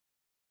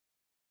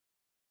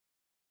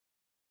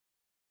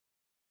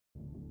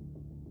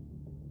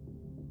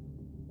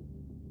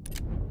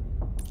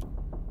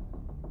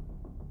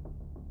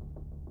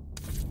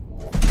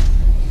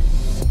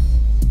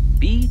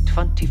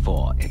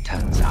24, it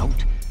turns out,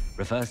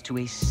 refers to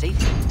a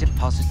safe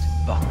deposit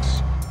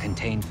box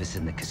contained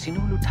within the Casino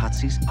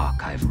Lutazi's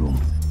archive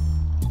room.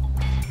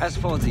 As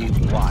for the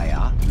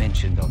wire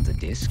mentioned on the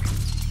disc,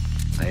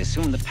 I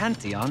assume the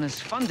Pantheon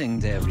is funding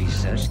their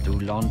research through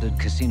laundered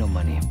casino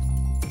money.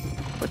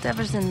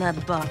 Whatever's in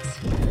that box,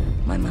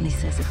 my money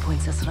says it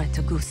points us right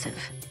to Gusev.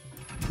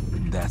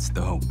 That's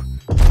the hope.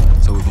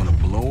 So we're gonna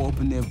blow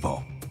open their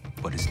vault,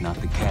 but it's not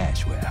the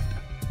cash we're after.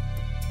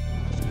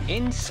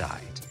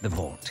 Inside the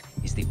vault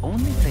is the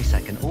only place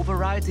I can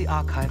override the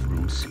archive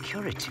room's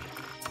security.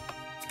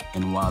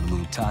 And while the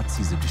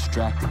Lutazis are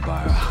distracted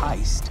by our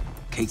heist,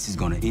 Case is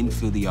gonna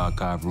infill the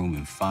archive room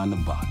and find the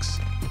box.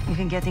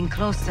 Even getting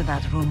close to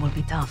that room will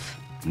be tough.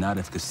 Not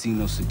if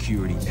casino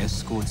security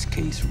escorts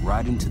Case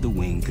right into the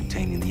wing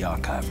containing the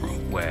archive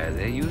room. Where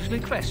they usually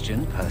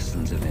question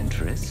persons of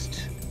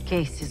interest.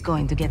 Case is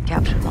going to get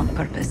captured on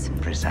purpose.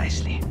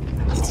 Precisely.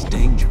 It's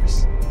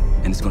dangerous,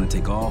 and it's gonna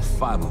take all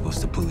 5 of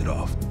us to pull it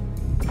off.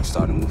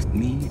 Starting with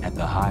me at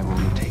the high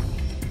roller table.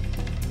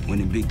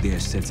 Winning big there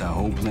sets our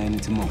whole plan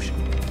into motion.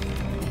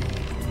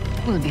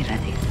 We'll be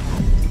ready.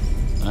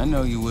 I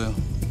know you will.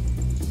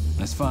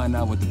 Let's find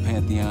out what the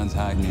Pantheon's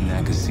hiding in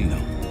that casino.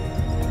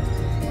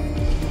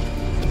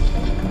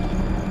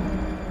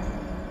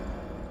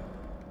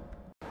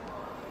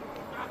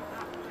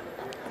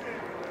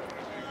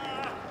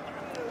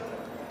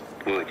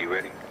 Good, you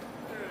ready?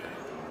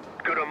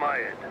 Good on my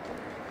end.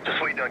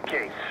 Just waiting on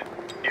Case.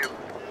 You?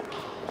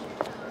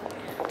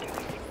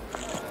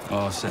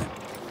 All set.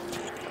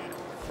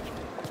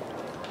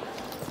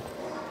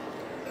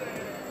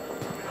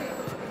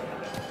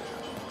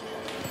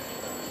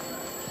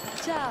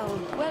 Ciao,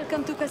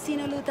 welcome to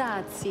Casino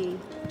Lutazzi.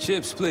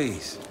 Chips,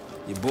 please.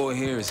 Your boy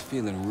here is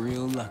feeling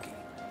real lucky.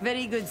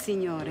 Very good,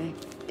 signore.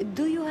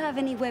 Do you have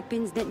any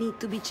weapons that need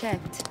to be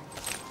checked?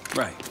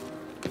 Right.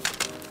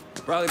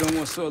 Probably don't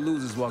want sore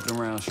losers walking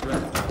around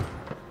strapped.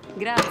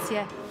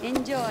 Grazie.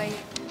 Enjoy.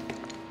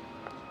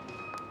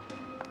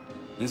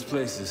 This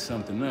place is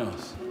something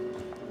else.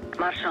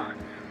 Marshal,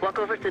 walk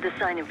over to the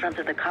sign in front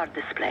of the card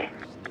display.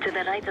 To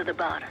the right of the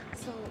bar.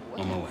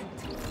 On my way.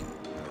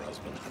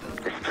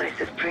 This place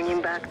is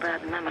bringing back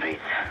bad memories.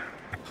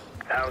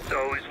 House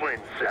always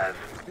wins, Sav.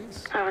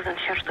 I wasn't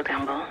here to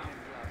gamble.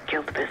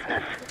 Guild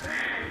business.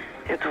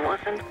 It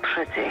wasn't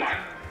pretty.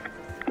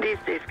 These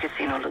days,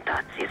 Casino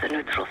Lutazzi is a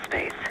neutral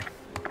space.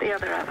 The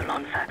other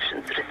Avalon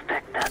factions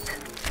respect that.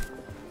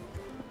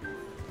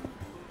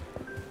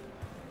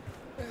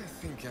 I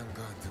think I'm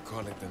going to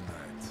call it a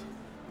night.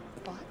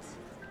 What?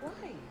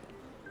 Why?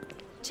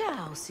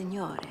 Ciao,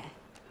 signore.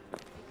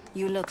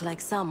 You look like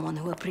someone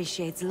who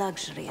appreciates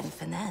luxury and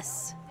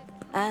finesse.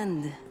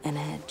 And an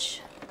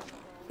edge.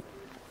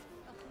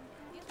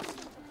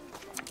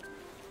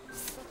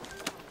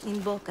 In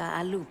bocca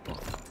al lupo.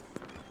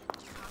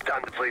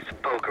 Time to play some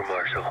poker,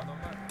 Marshal.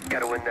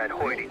 Gotta win that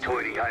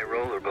hoity-toity high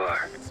roller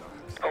bar.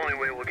 Only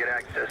way we'll get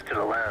access to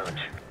the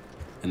lounge.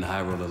 And the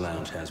high roller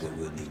lounge has what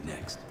we'll need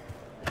next.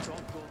 I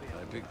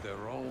picked the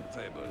wrong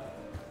table.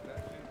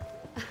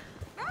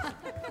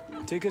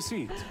 Take a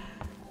seat.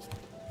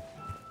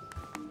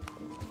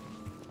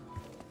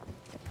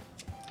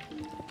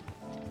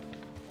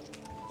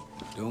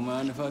 Don't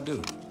mind if I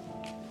do.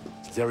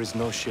 There is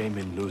no shame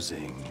in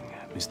losing,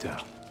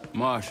 Mr.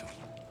 Marshal.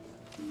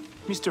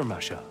 Mr.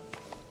 Masha.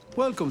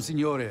 Welcome,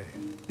 signore.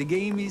 The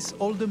game is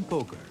Hold'em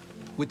Poker,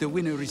 with the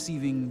winner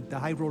receiving the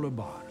high roller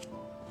bar.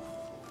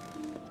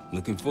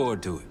 Looking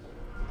forward to it.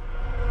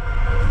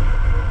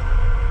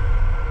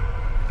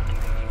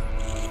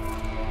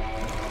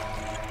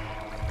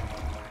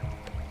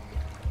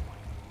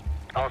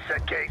 All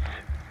set, Case.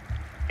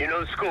 You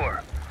know the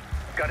score.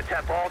 Gotta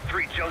tap all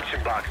 3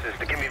 junction boxes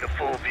to give me the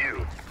full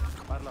view.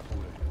 Parla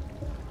pure.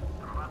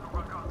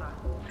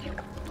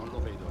 Non lo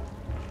vedo.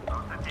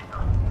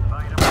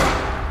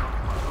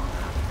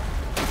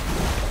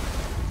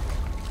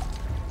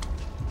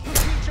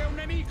 C'è un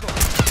nemico!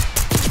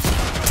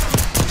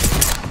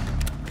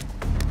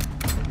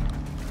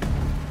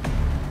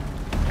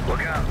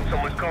 Look out,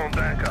 someone's calling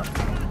back up.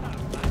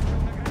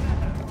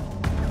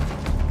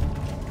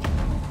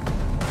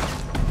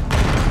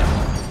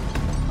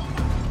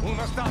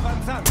 Uno sta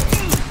avanzando!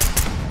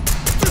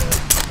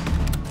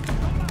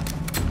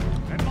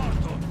 È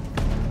morto!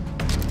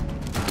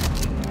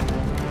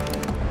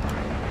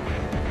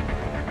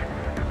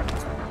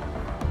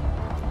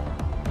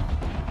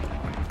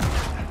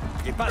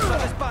 Gli passa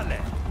alle spalle!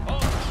 Oh!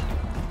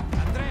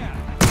 Andrea!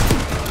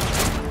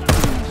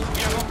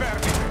 Siamo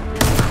perdi!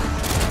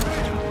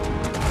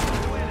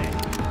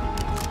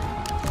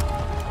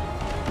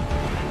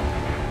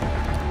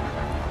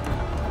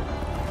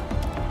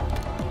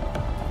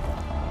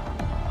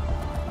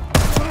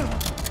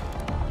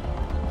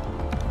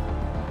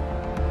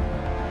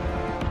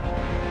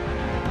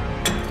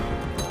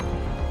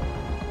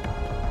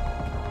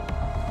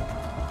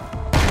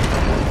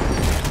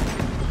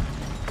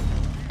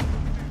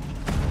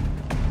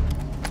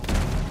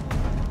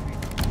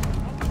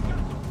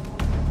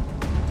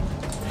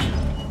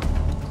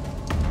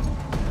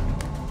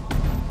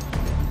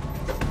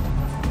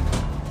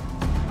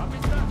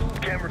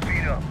 Camera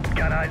feed up.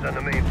 Got eyes on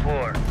the main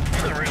floor.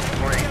 It's a real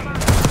plane.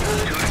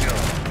 2 to go.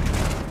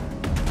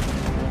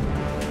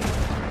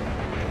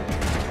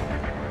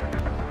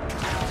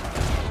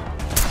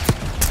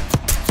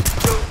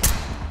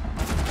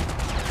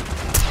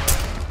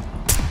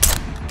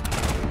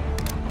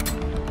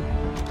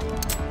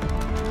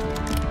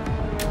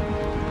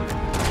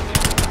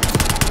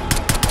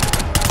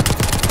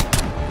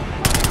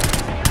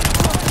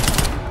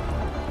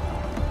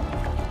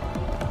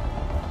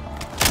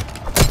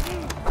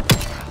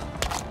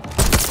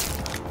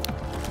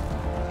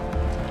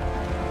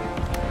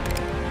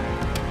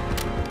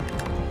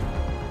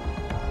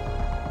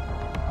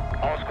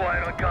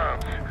 Quiet on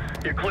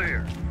comms. You're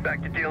clear.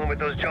 Back to dealing with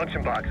those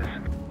junction boxes.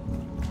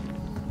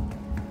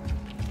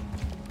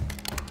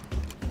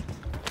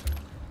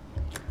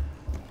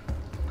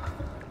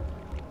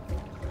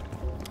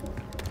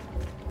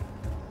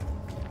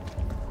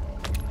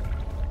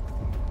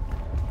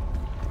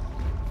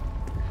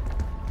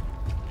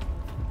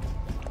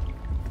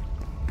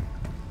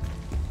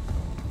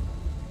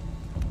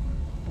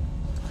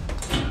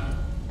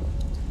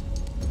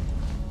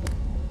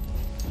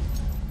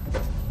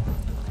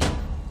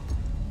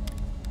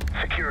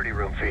 Security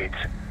room feeds.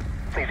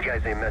 These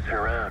guys ain't messing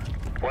around.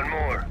 One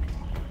more.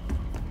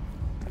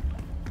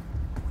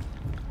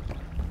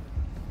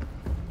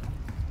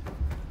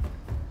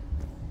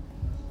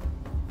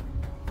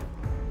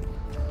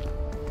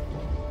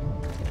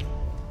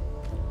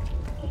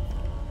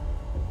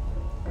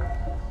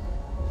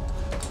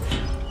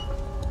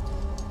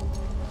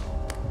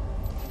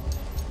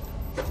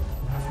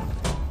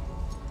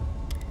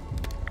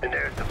 And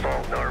there's the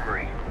Fulton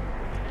Armory.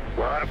 A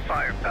lot of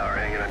firepower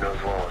hanging on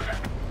those walls.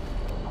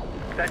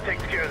 That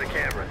takes care of the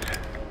cameras.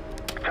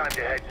 Time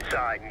to head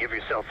inside and give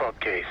yourself up,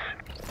 Case.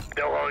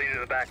 They'll haul you to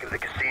the back of the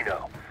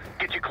casino.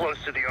 Get you close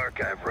to the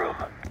archive room.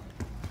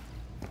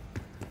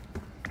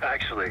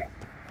 Actually,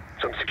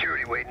 some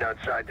security waiting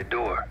outside the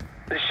door.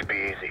 This should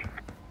be easy.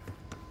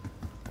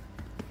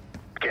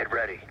 Get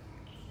ready.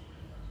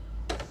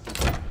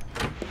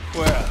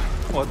 Well,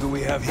 what do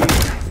we have here?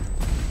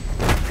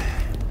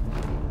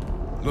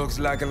 Looks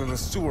like a little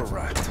sewer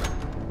rat.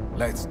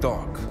 Let's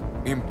talk.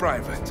 In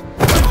private.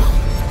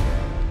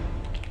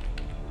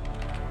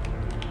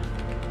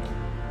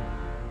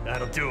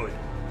 That'll do it.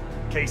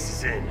 Case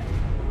is in.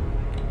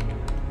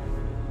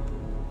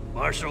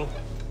 Marshal,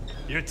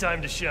 your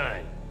time to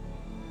shine.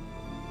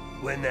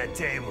 Win that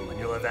table and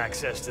you'll have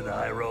access to the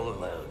High Roller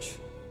Lounge.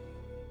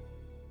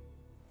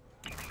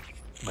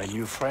 My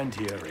new friend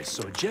here is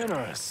so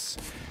generous.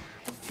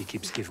 He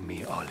keeps giving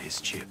me all his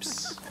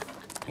chips.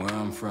 Where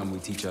I'm from, we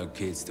teach our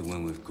kids to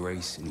win with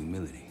grace and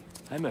humility.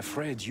 I'm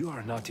afraid you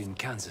are not in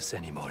Kansas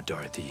anymore,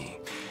 Dorothy.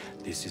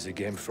 This is a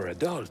game for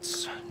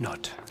adults,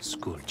 not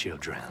school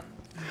children.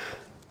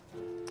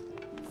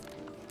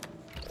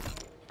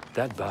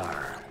 That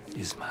bar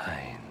is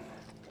mine.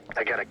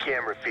 I got a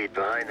camera feed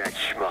behind that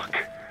schmuck.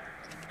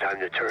 Time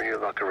to turn your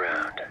luck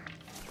around.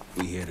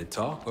 We here to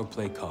talk or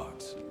play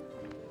cards?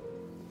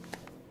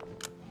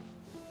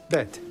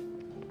 Bet.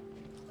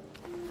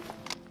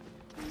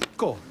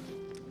 Go.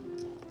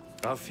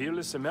 A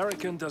fearless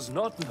American does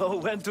not know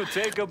when to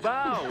take a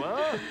bow,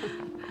 huh?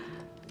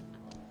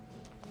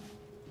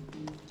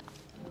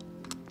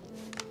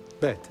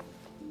 Bet.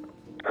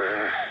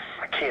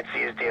 I can't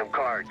see his damn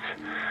cards.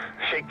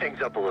 Shake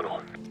things up a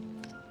little.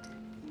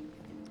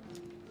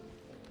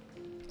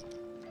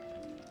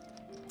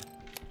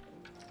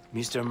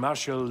 Mr.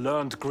 Marshall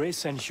learned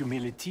grace and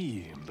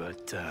humility,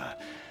 but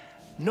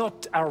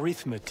not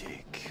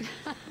arithmetic.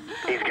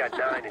 He's got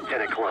 9 and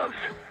 10 of clubs.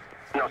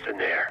 Nothing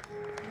there.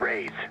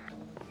 Raise.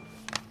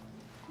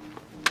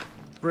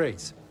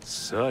 Raise.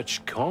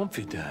 Such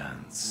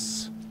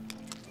confidence.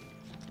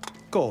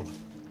 Call.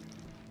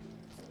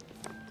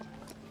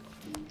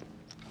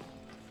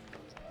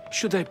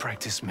 Should I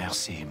practice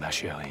mercy, ma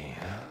chérie?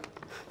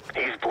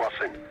 He's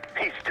bluffing.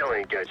 He still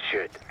ain't got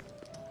shit.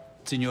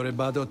 Signore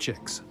Bado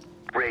checks.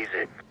 Raise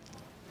it.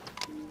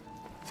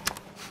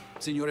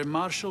 Signore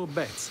Marshall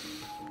bets.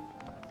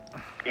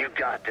 You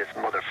got this,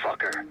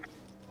 motherfucker.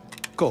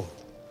 Call.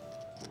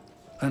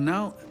 And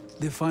now,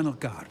 the final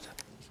card.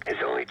 His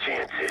only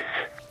chance is...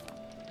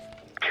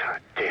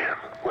 God damn,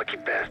 lucky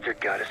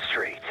bastard got us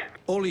straight.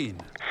 All in.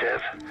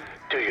 Sev,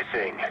 do your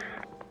thing.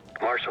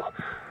 Marshall,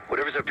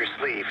 whatever's up your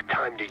sleeve,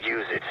 time to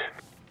use it.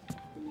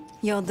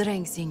 Your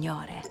drink,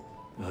 signore.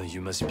 Oh,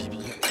 you must be...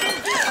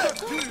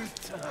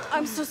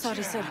 I'm so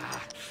sorry, sir.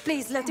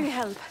 Please, let me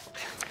help.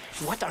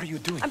 What are you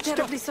doing? I'm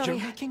terribly Stop. sorry.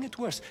 You're making it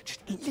worse.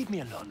 Just leave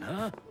me alone,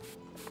 huh?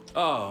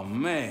 Oh,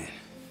 man.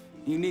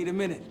 You need a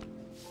minute?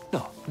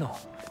 No.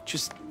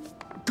 Just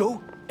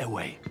go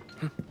away.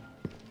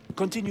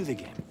 Continue the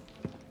game.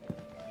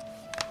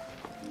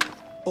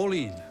 All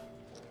in.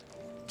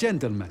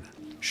 Gentlemen,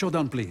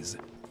 showdown, please.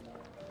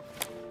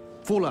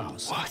 Full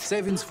house. What?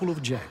 Sevens full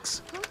of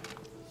jacks.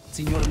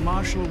 Signor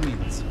Marshall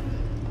wins.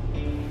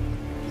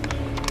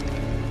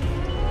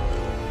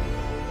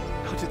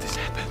 How did this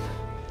happen?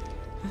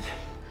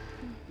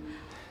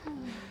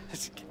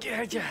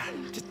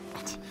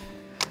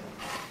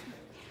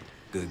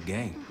 Good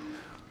game.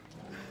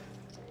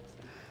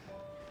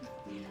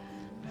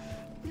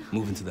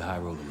 Moving to the High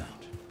Roller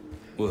Lounge.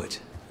 What?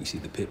 You see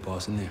the pit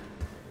boss in there?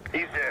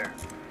 He's there.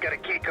 Got a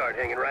key card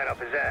hanging right off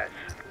his ass.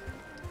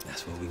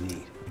 That's what we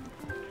need.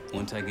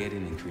 Once I get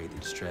in and create the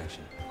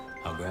distraction,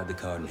 I'll grab the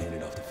card and hand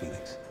it off to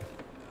Felix.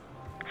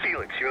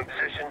 Felix, you in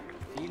position?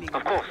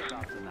 Of course.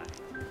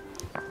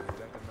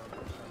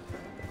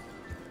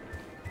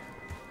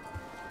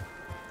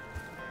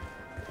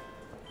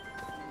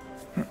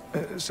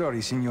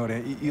 Sorry,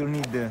 signore. You'll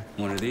need...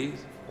 One of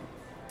these?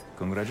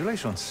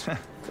 Congratulations.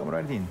 Come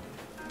right in.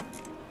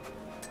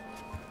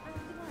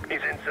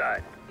 He's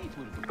inside.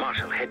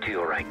 Marshal, head to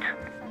your right.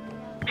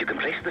 You can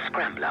place the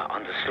scrambler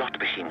on the slot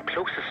machine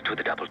closest to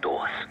the double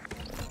doors.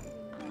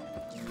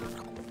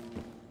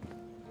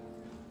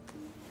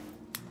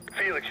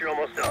 Felix, you're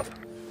almost up.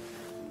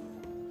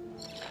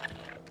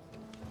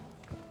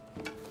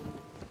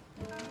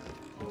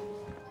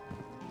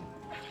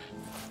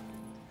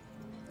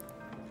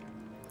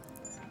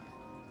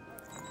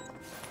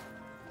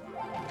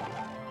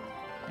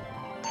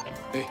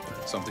 Hey,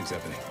 something's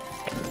happening.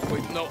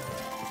 Wait, no.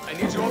 I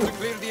need you all to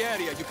clear the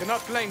area. You cannot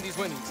claim these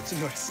winnings.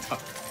 Signore,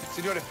 stop.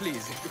 Signore,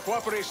 please. The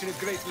cooperation is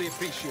greatly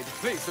appreciated.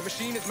 Please, the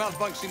machine is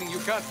malfunctioning. You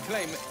can't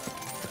claim it.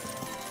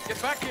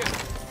 Get back here.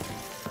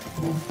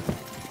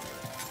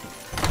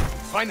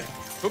 Finally.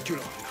 Took you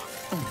long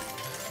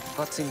enough.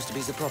 What seems to be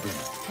the problem?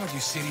 Are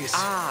you serious?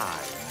 Ah,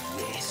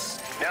 yes.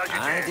 Now's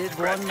your I chance. did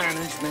Grab one the key.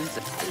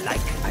 management.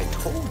 Like I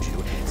told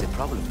you, the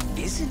problem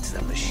isn't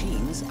the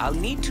machines. I'll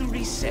need to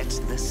reset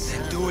the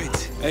server. Do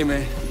it. Hey,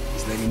 man.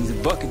 This lady needs a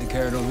bucket to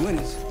carry those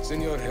winners.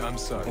 Signore, I'm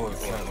sorry. Or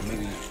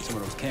maybe some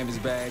of those canvas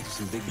bags with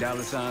some big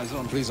dollar signs on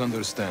them. Please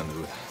understand,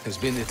 there's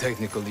been a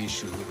technical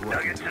issue with Now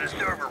working get to the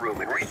server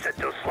room and reset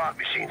those slot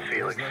machines,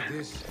 Felix. like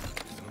this.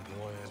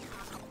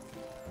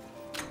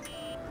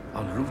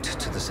 En route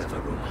to the server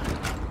room.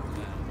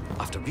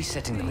 After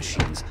resetting the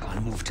machines,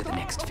 I'll move to the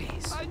next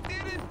phase. I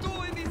didn't do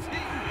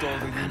anything!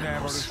 Told you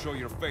never to show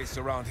your face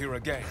around here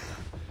again.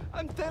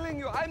 I'm telling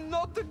you, I'm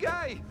not the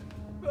guy!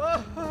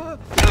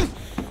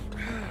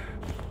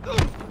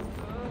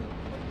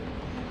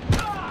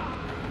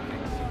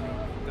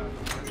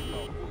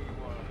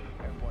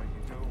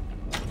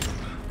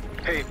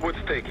 Hey, what's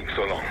taking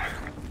so long?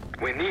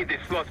 We need these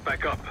slots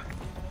back up.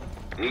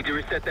 Need to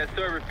reset that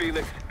server,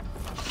 Felix.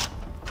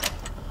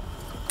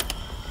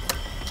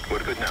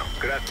 We're good now.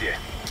 Grazie.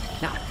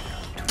 Now,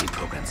 to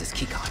reprogram this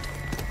keycard.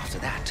 After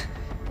that,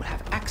 we'll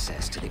have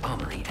access to the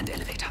armory and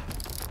elevator.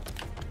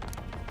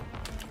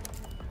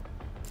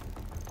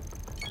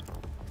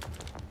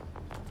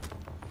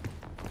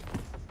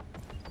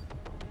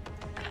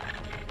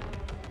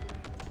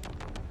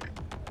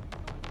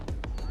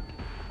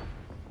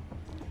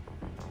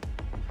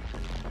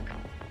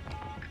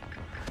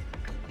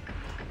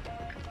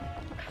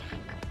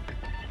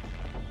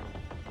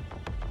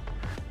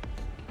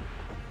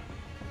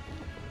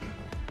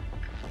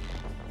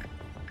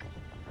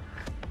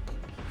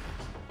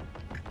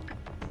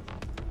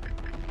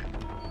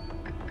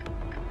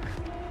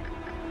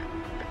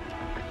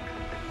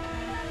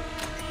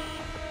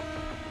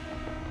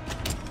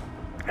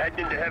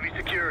 Heading into heavy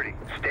security.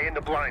 Stay in the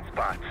blind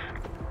spots.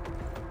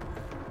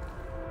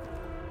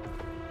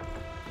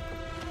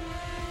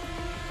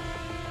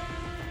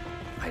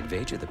 I'd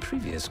wager the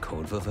previous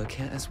code will work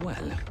here as well.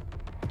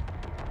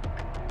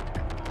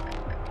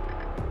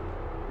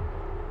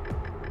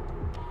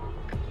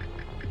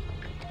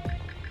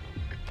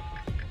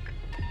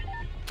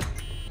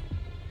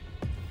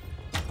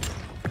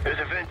 There's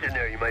a vent in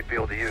there you might be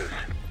able to use.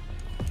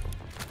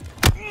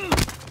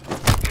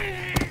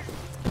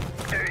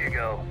 There you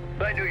go.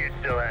 I knew you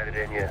still had it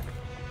in you.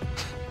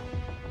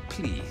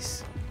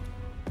 Please.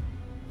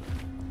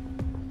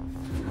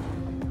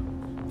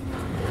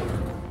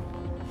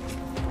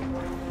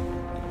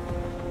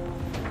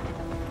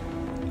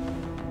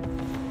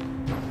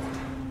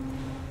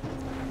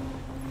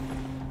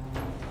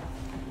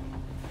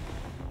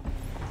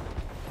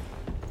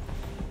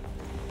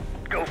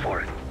 Go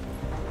for it.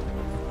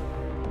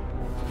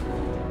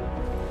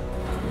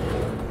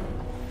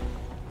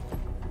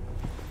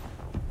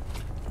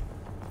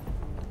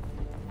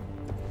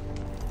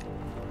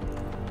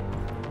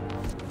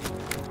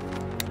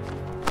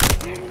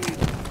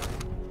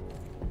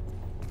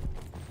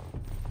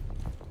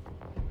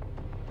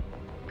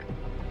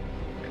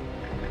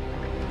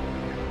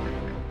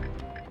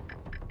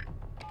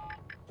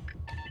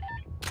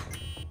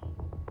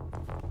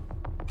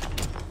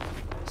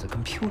 The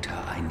computer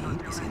I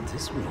need is in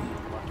this room.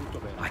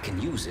 I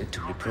can use it to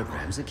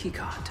reprogram the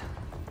keycard.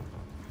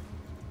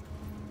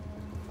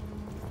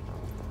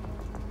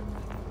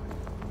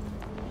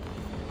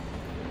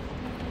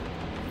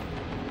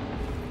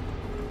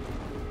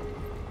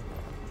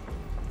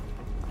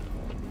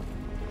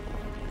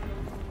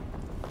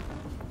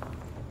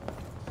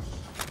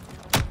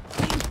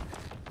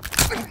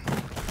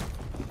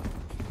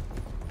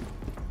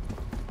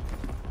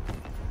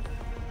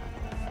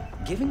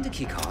 Giving the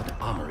keycard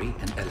armory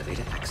and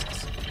elevator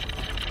access.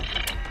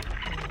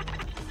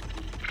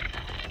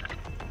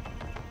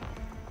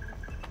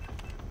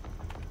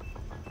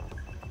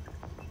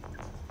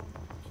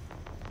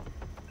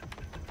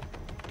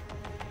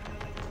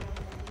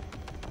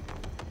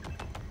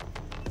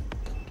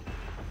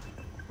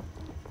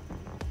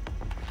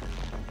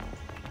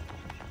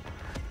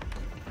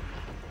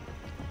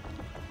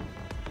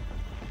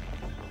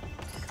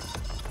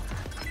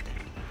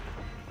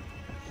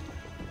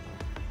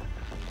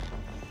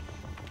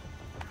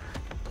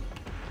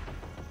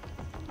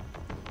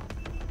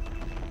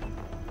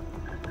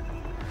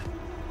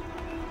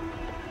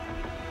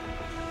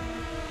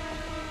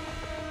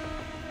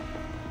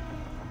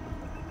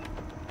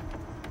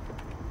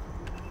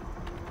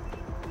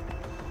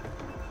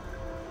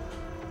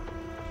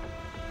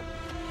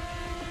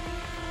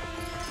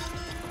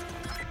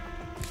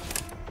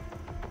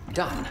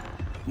 Done.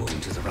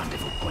 Moving to the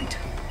rendezvous point.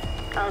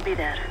 I'll be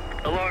there.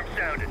 Alarm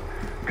sounded.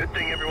 Good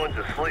thing everyone's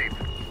asleep.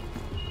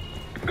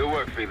 Good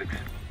work, Felix.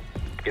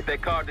 Get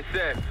that card to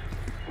Seth.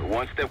 We're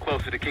one step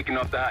closer to kicking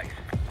off the heist.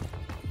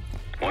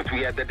 Once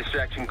we have that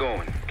distraction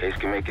going, Case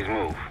can make his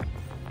move.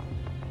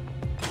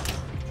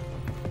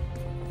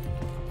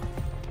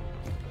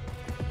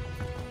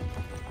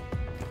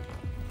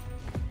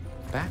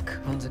 Back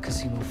on the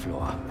casino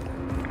floor.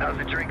 How's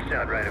the drink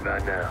sound right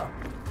about now?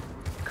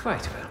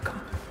 Quite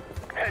welcome.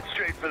 Head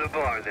straight for the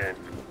bar, then.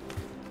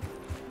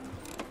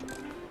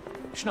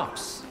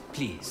 Schnapps,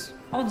 please.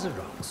 On the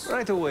rocks.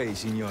 Right away,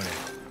 signore.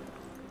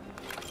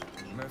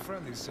 My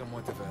friend is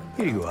somewhat of a...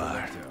 Here you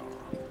are.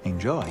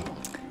 Enjoy.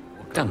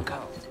 Danke.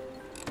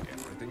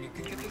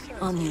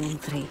 Onion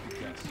 3.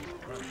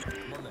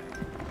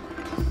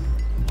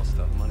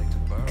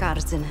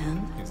 Cards in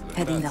hand,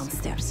 heading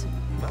downstairs.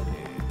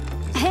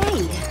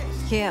 Hey!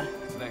 Here.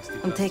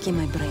 I'm taking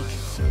my break.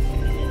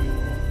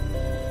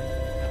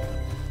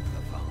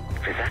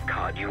 With that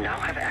card, you now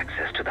have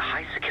access to the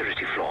high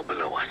security floor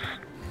below us.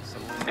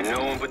 And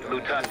no one but the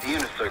Lutazzi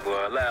Unit Circle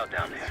are allowed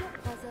down there.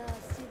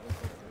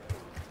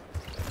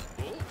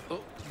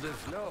 The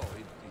flow,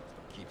 it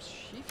keeps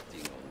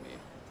shifting on me.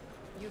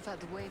 You've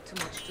had way too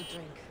much to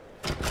drink.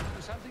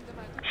 Something the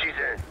matter? She's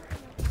in.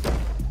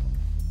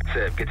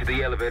 Seb, get to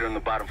the elevator on the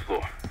bottom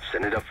floor.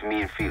 Send it up for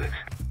me and Felix.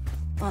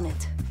 On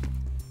it.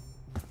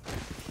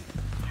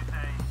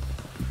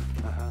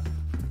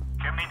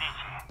 Che mi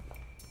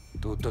dici?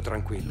 Tutto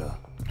tranquillo.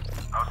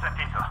 Ho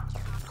sentito.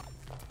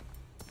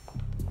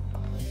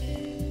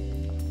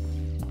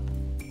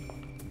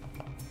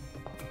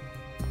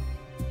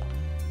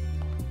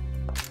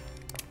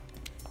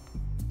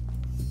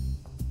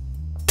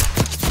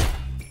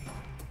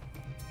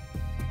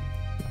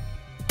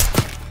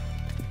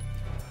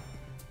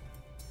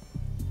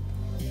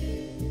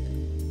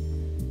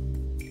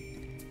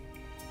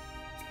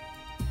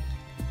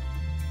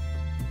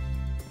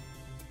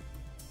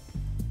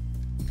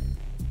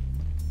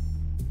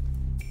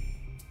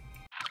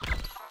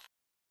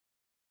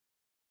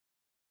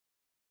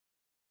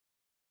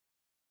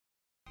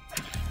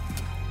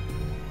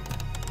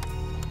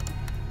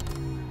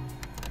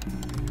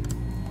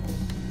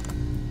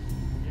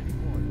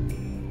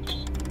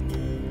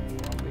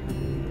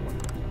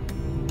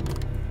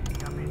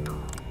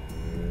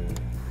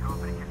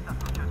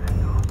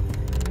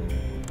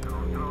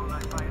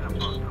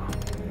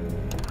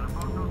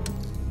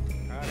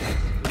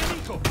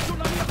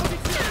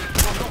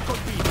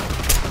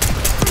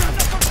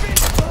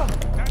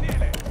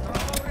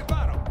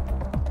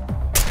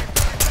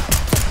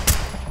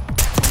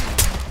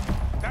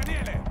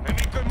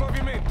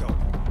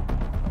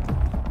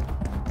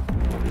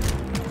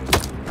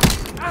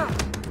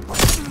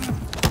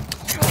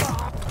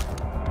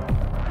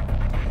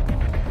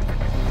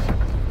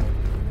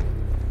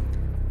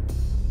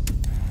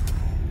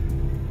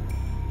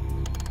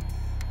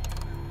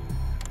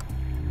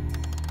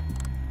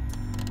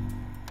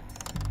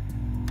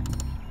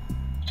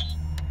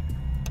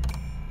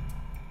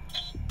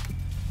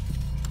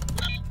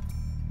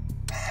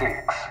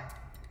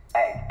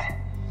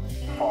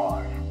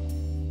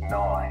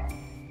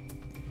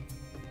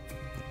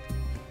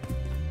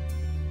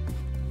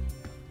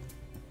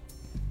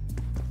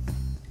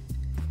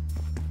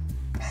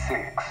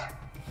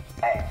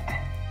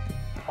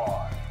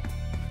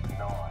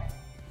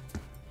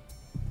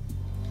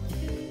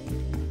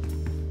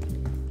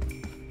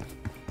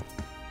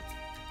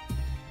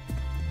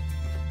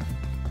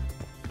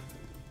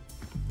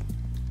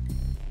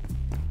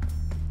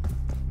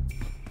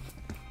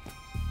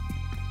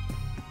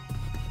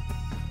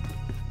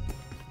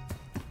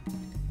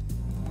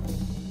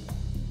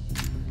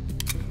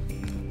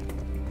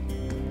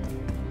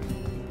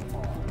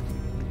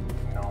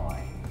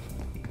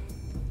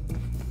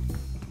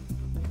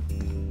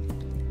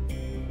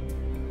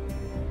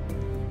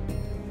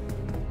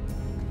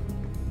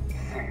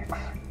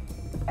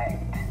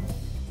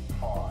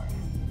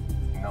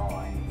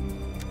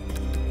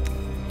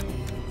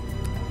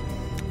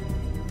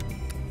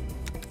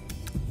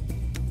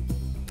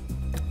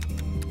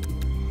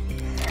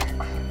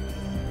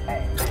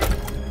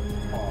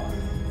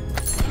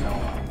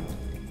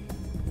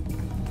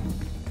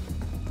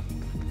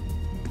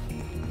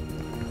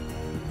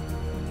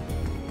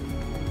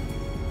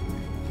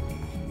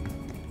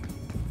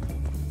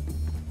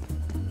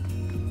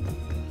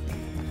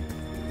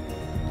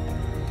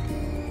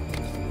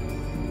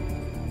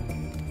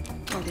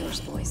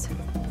 Boys,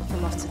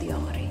 I'm off to the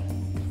armory.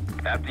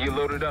 After you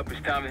load it up,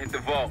 it's time to hit the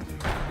vault.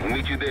 We'll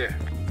meet you there.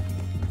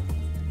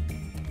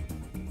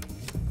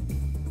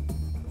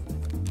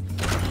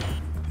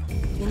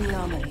 In the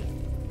armory.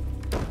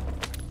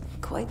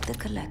 Quite the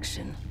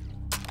collection.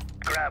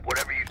 Grab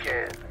whatever you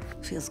can.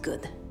 Feels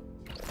good.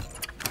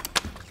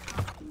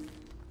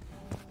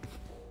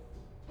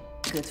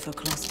 Good for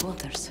close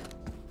quarters.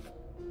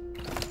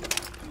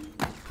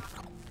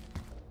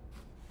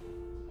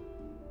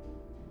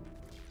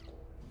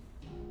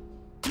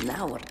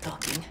 Now we're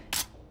talking.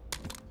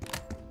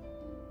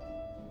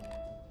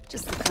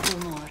 Just a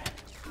couple more.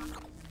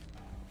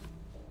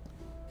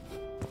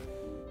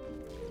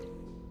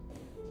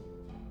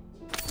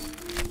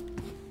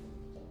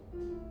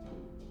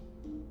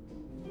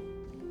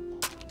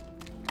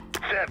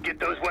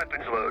 those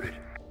weapons loaded.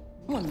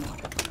 One more.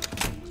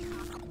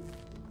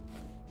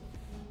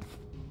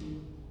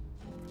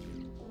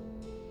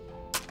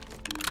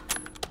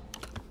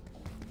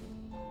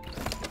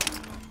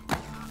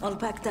 All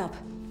packed up.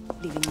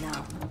 Leaving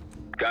now.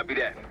 Copy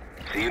that.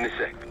 See you in a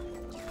sec.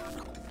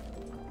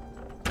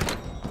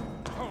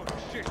 Oh,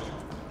 shit.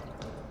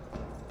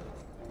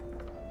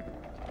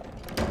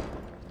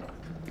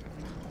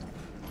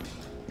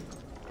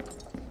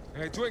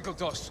 Hey,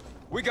 Twinkletos,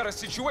 we got a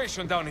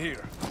situation down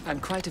here. I'm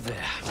quite aware.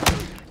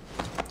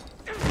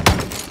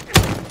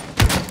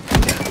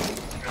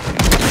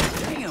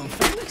 Damn,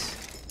 Felix.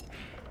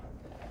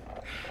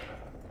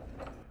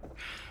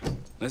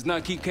 Let's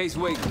not keep Case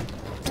waiting.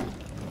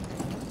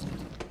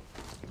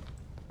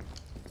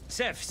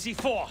 Sev,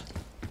 C4.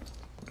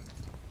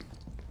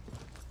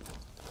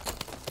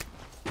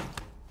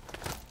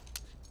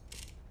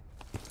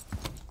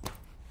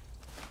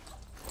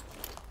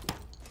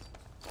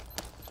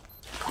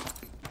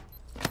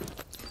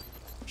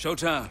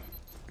 Showtime.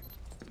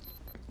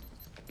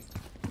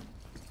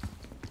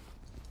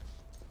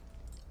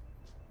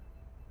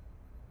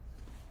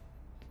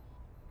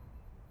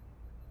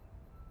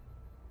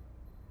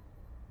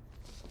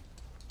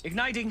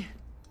 Igniting.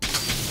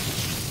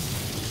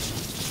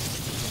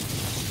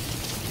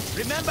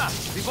 Remember,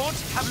 we won't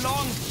have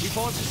long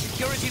before the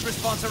security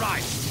response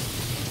arrives.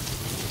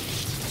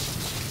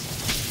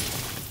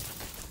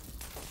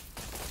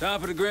 Time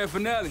for the grand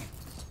finale.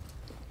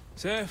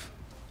 Sev?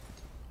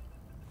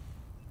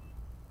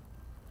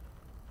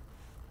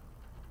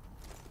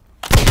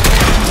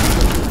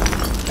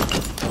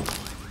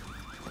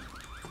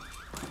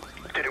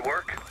 Did it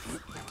work?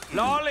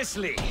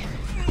 Flawlessly.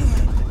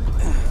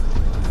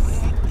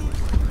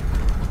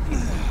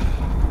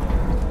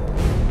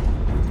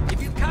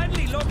 If you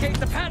kindly locate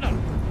the panel.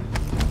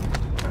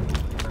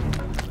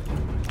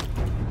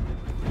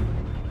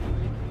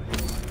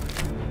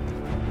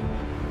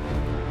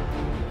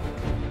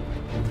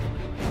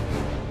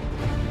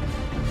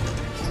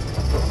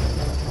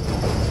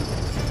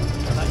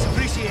 That's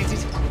appreciated.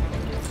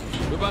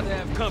 We're about to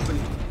have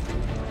company.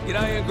 Get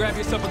out here and grab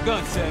yourself a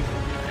gun, Sev.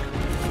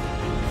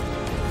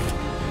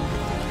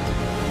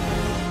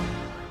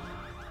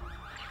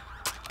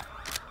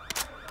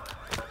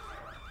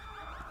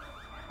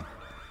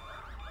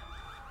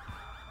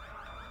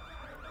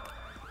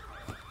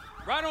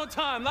 Right on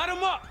time, light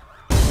him up!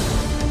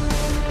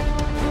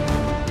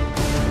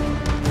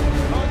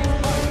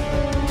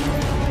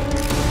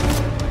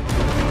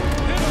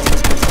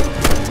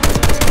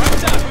 Right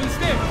side from the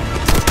stairs.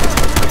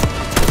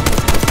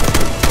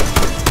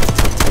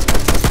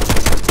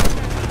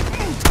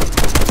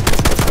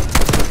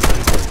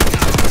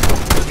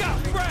 Look out,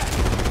 Brad!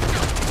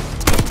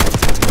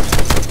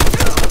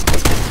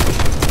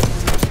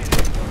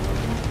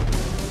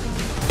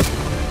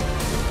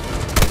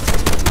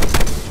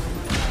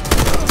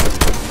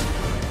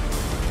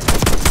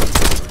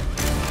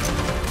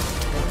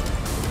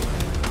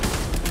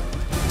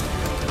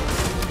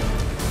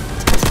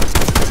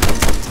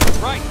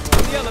 Right,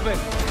 on the elevator.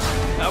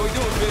 How we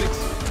doing, Felix?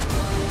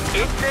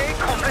 It's a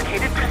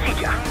complicated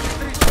procedure.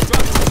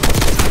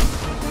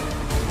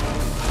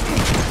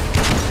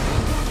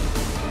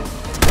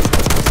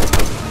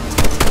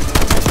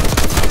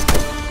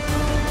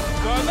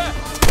 Guard left.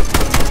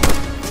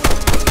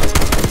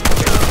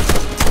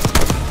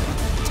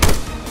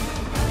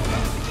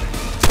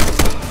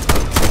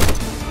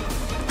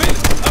 Felix,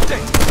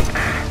 update.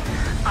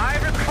 I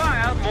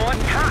require more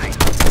time.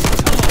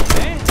 Come on,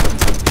 man.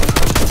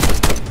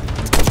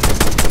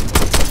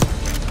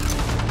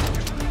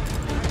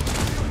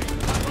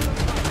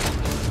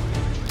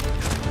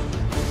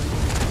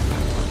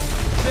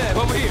 Sev,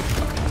 over here.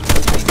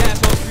 These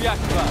assholes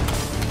preoccupied.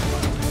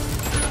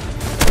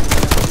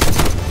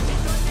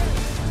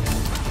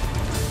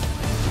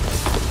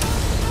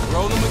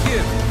 Roll them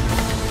again.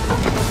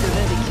 Hope you're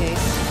ready,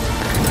 Case.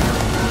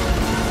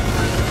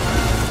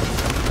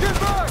 Get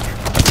back!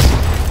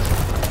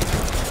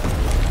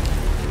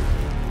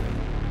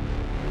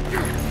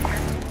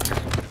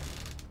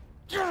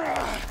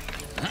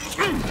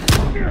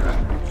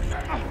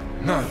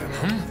 Nothing,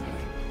 huh?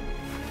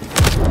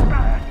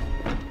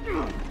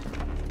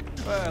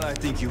 Well, I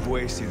think you've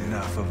wasted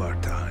enough of our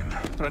time.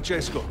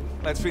 Francesco,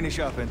 let's finish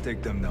up and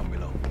take them down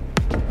below.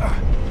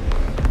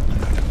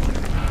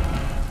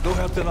 Go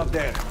help them up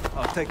there.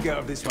 I'll take care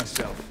of this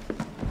myself.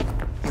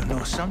 You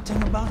know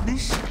something about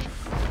this?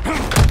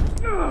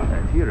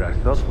 And here I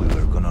thought we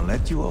were gonna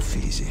let you off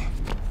easy.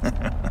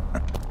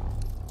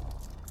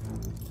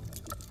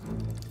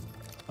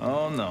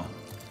 Oh no.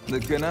 The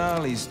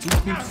canal is too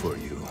big for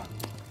you.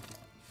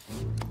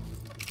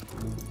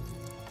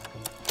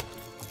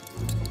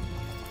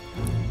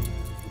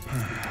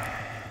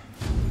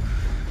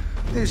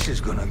 This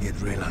is gonna get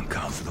real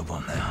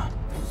uncomfortable now.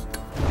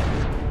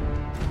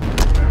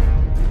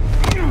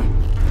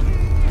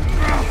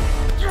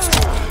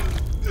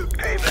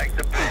 Payback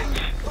the bitch.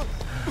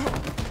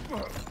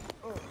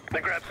 Now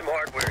grab some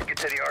hardware and get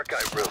to the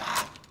archive room.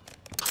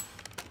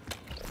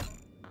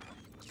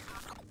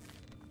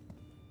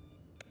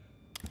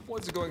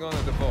 What's going on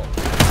at the vault?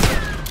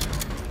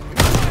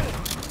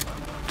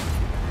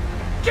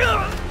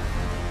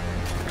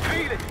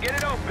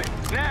 open,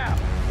 now!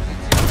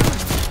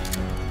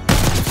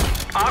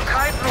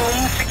 Archive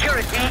room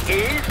security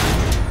is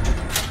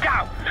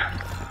down.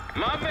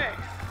 My man!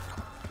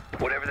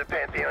 Whatever the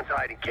Pantheon's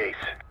hiding case,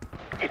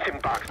 it's in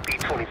box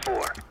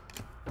B24.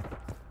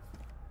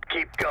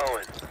 Keep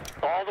going.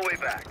 All the way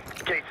back.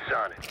 Case is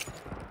on it.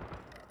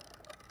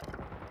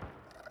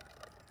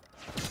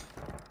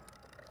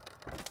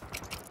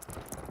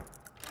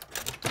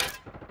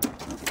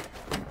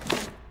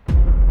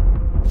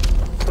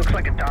 Looks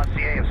like a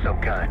dossier of some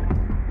kind.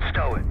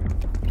 Stow it.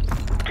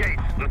 Case,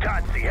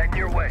 Lutazzi, heading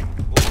your way.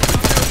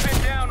 I'm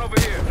pinned down over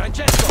here.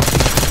 Francesco!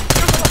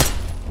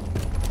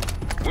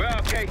 We're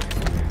out, Case.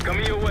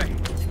 Coming your way.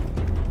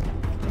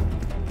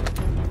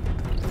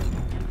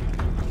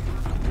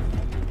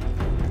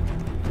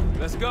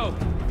 Let's go.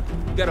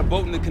 Got a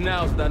boat in the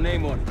canals with our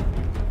name on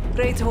it.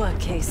 Great work,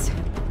 Case.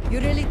 You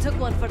really took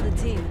one for the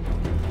team.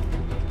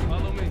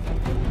 Follow me.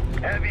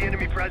 Heavy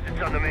enemy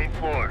presence on the main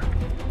floor.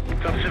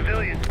 Some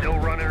civilians still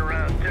running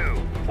around,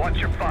 too. Watch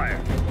your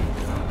fire.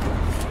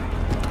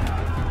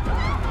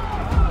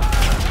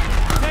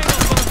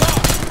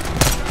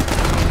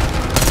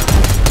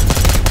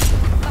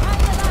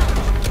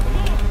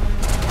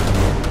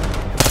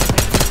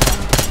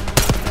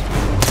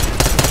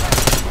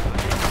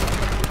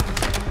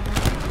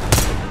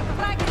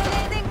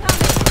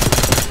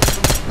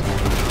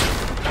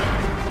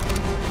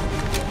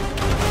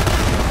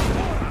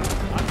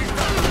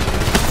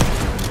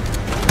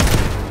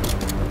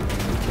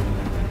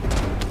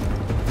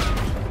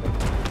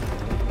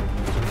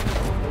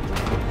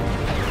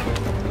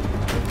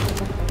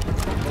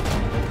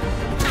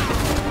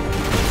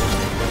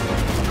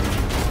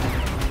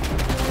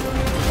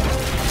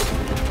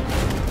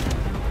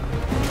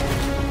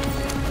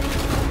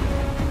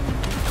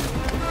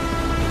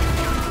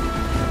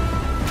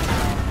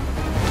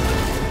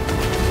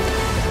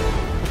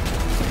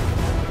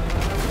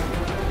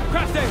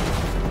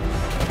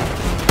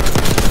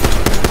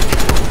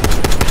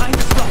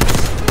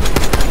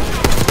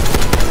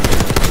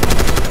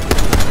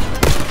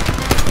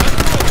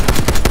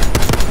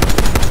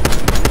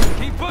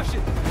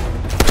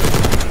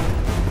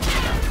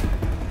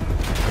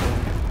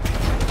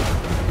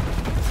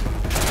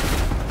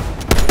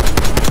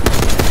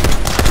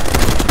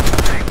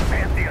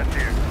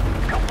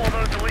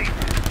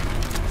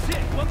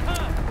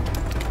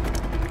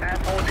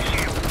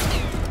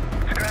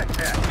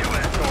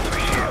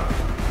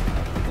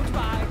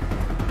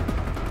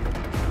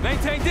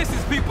 Maintain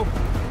distance, people.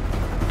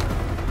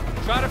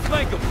 Try to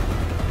flank them.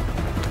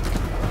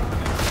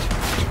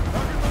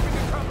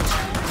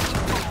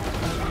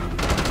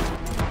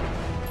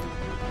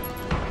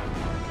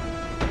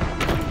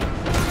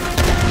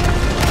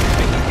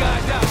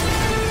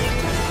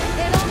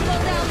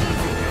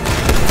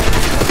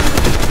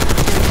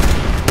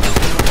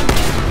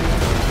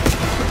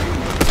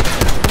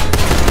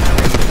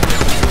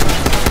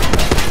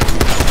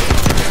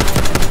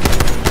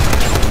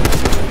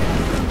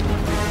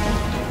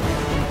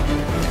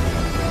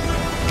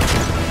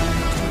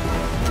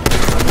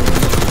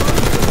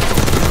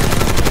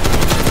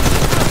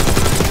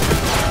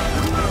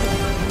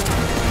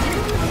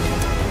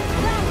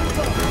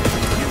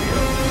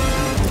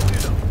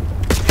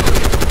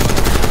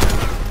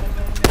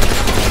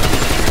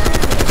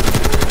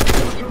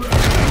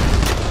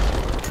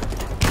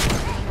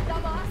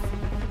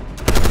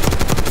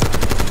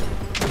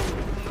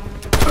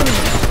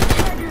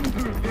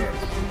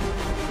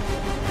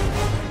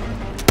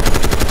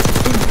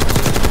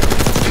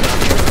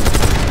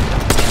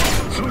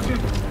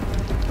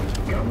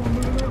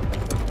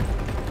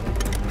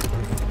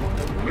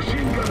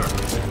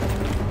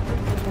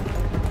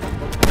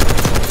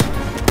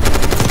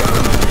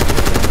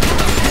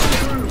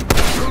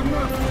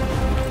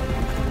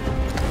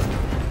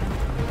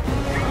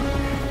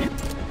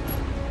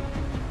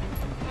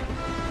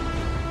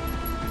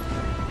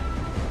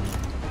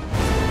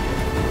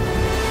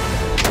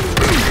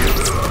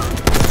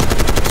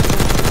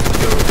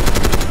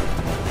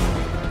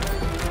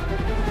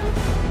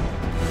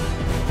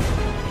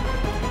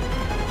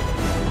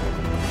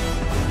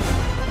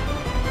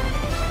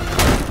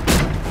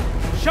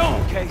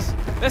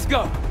 Let's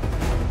go.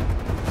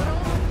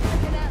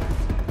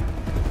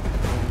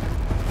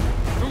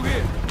 Through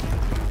here.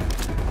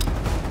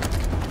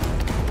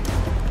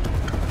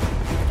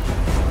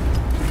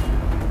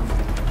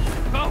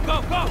 Go,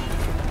 go, go.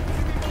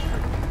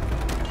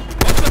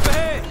 What's up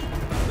ahead?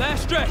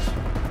 Last stretch.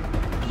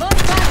 Load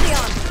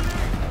Pantheon.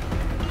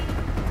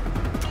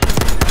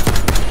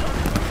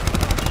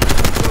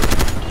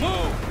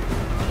 Move.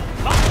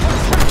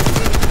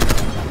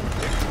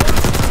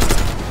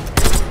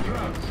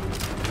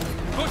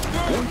 Push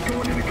through.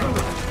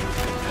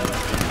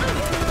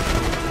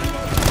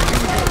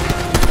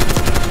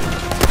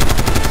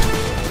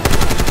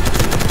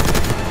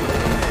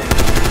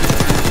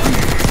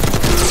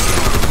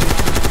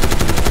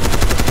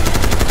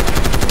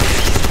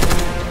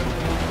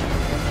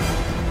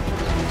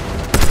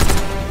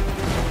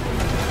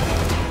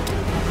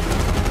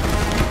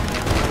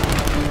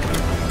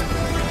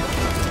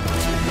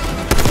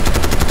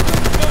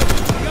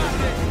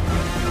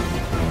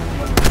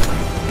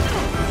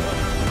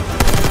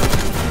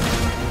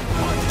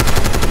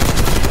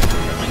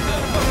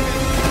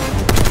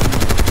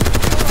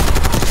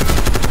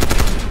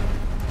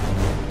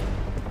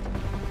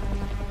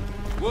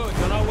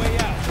 Woods, on our way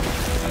out.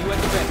 See you at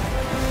the bank.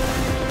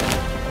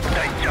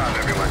 Nice job,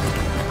 everyone.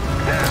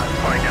 Now, let's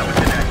find out what's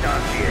in that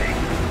dossier.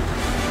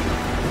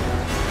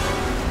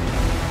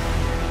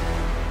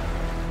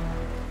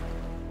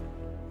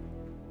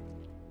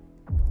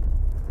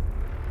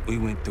 We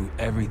went through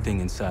everything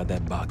inside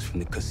that box from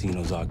the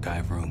casino's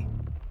archive room.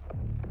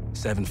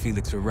 7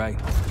 Felix were right.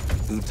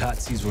 The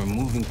Lutazis were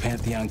moving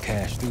Pantheon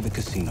cash through the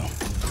casino.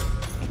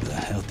 With a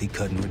healthy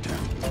cut in return.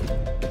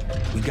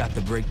 We got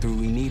the breakthrough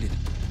we needed.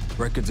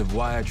 Records of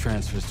wire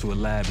transfers to a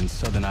lab in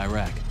southern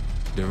Iraq.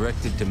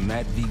 Directed to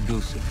Matt V.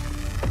 Gusev.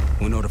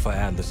 We'll notify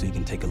Adler so he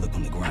can take a look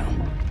on the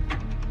ground.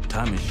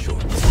 Time is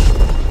short.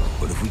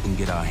 But if we can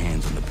get our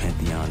hands on the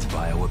Pantheon's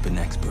bioweapon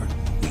expert,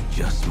 we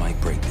just might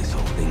break this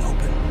whole thing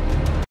open.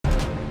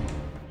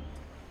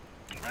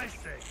 I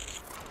say,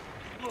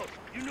 look,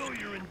 you know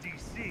you're in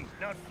D.C.,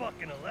 not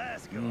fucking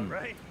Alaska,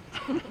 right?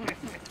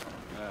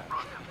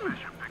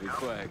 Be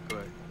quiet.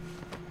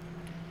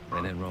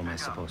 When in Rome, I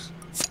suppose.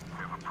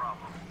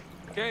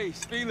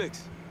 Case,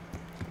 Felix.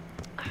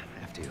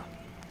 After you.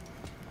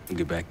 We'll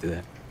get back to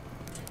that.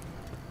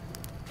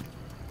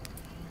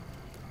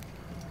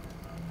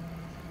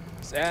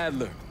 It's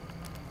Adler.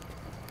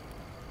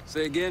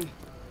 Say again?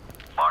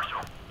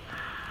 Marshal.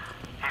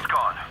 He's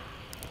gone.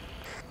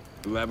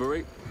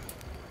 Elaborate?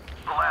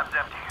 The lab's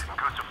empty and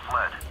Gusev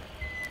fled.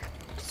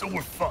 So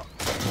we're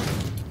fucked.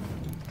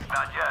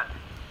 Not yet.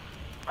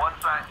 One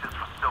scientist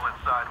was still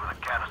inside with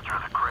a canister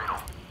of the cradle.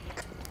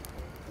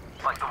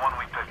 Like the one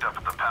we picked up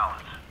at the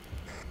palace.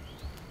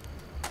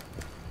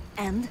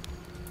 And?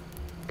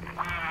 We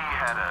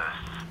had a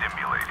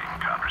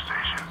stimulating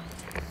conversation.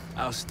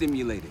 How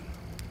stimulating?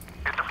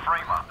 It's a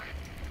frame-up.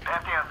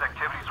 Pantheon's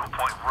activities will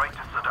point right to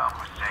Saddam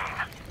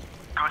Hussein.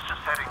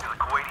 Gusev's heading to the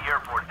Kuwaiti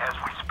airport as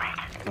we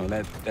speak. No,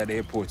 that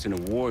airport's in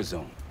a war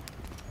zone.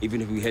 Even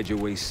if we head your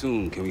way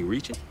soon, can we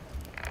reach it?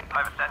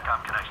 I have a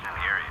CENTCOM connection in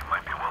the area.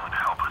 Might be willing to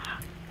help us.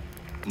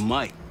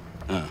 Might.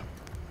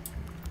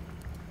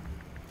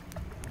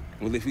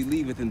 Well, if we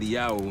leave within the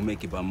hour, we'll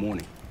make it by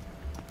morning.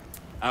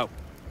 Out.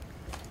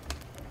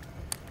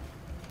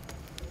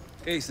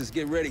 Ace, let's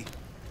get ready.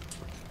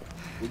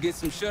 We'll get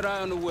some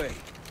shut-eye on the way.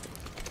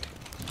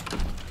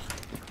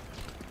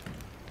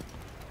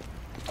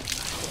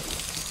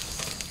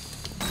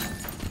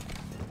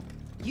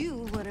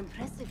 You were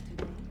impressive.